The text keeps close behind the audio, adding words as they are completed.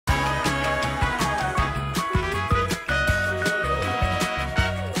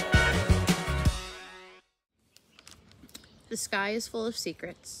The sky is full of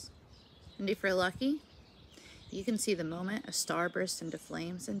secrets, and if you're lucky, you can see the moment a star bursts into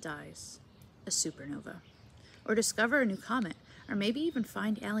flames and dies, a supernova, or discover a new comet, or maybe even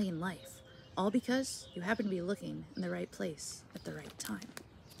find alien life, all because you happen to be looking in the right place at the right time.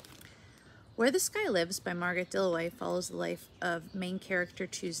 Where the Sky Lives by Margaret Dilloway follows the life of main character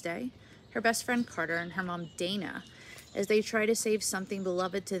Tuesday, her best friend Carter, and her mom Dana, as they try to save something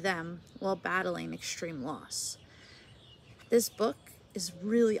beloved to them while battling extreme loss. This book is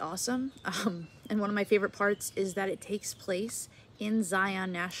really awesome, and one of my favorite parts is that it takes place in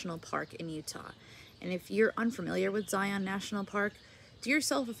Zion National Park in Utah. And if you're unfamiliar with Zion National Park, do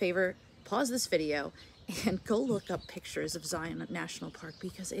yourself a favor, pause this video and go look up pictures of Zion National Park,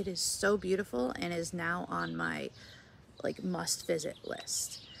 because it is so beautiful and is now on my must visit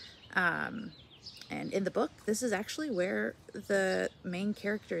list. And in the book, this is actually where the main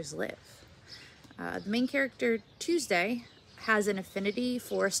characters live. The main character Tuesday has an affinity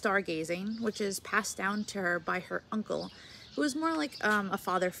for stargazing, which is passed down to her by her uncle, who is more like a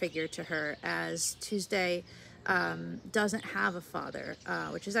father figure to her, as Tuesday doesn't have a father,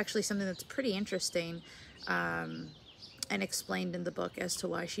 which is actually something that's pretty interesting and explained in the book as to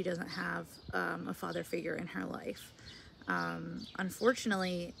why she doesn't have a father figure in her life.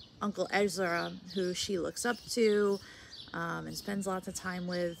 Unfortunately, Uncle Ezra, who she looks up to and spends lots of time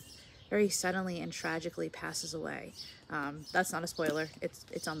with, very suddenly and tragically passes away. That's not a spoiler.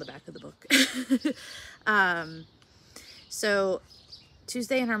 It's on the back of the book. So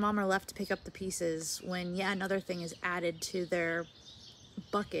Tuesday and her mom are left to pick up the pieces when yet another thing is added to their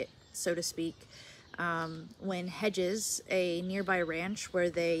bucket, so to speak. When Hedges, a nearby ranch where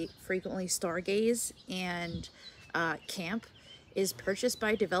they frequently stargaze and camp, is purchased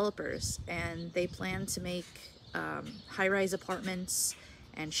by developers, and they plan to make high-rise apartments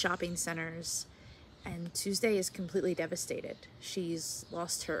and shopping centers, and Tuesday is completely devastated. She's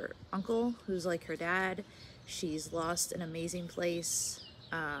lost her uncle, who's like her dad. She's lost an amazing place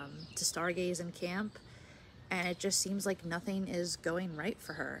to stargaze and camp, and it just seems like nothing is going right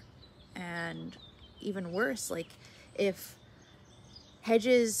for her. And even worse, like, if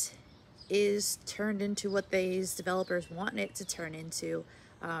Hedges is turned into what these developers want it to turn into,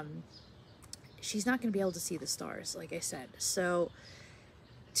 she's not going to be able to see the stars, like I said. So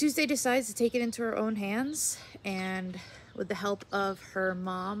Tuesday decides to take it into her own hands, and with the help of her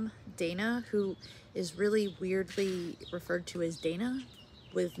mom, Dana, who is really weirdly referred to as Dana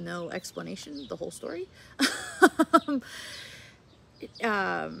with no explanation the whole story.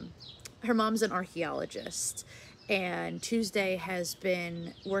 Her mom's an archaeologist, and Tuesday has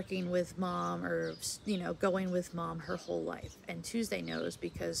been working with mom, or going with mom her whole life. And Tuesday knows,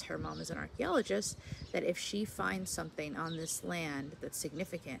 because her mom is an archaeologist, that if she finds something on this land that's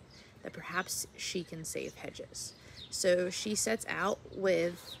significant, that perhaps she can save Hedges. So she sets out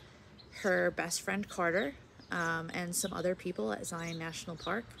with her best friend Carter and some other people at Zion National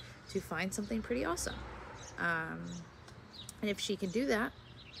Park to find something pretty awesome. And if she can do that,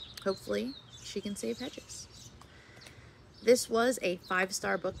 hopefully she can save Hedges. This was a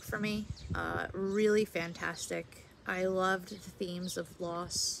 5-star book for me. Really fantastic. I loved the themes of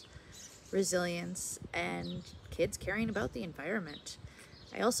loss, resilience, and kids caring about the environment.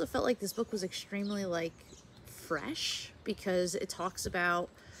 I also felt like this book was extremely fresh, because it talks about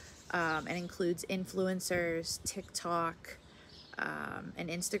and includes influencers, TikTok, and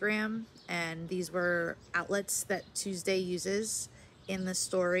Instagram, and these were outlets that Tuesday uses in the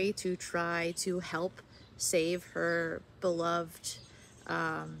story to try to help save her beloved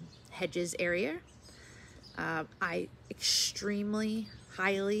Hedges area. I extremely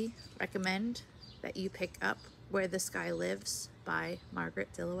highly recommend that you pick up Where the Sky Lives by Margaret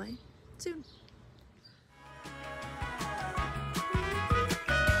Dilloway soon.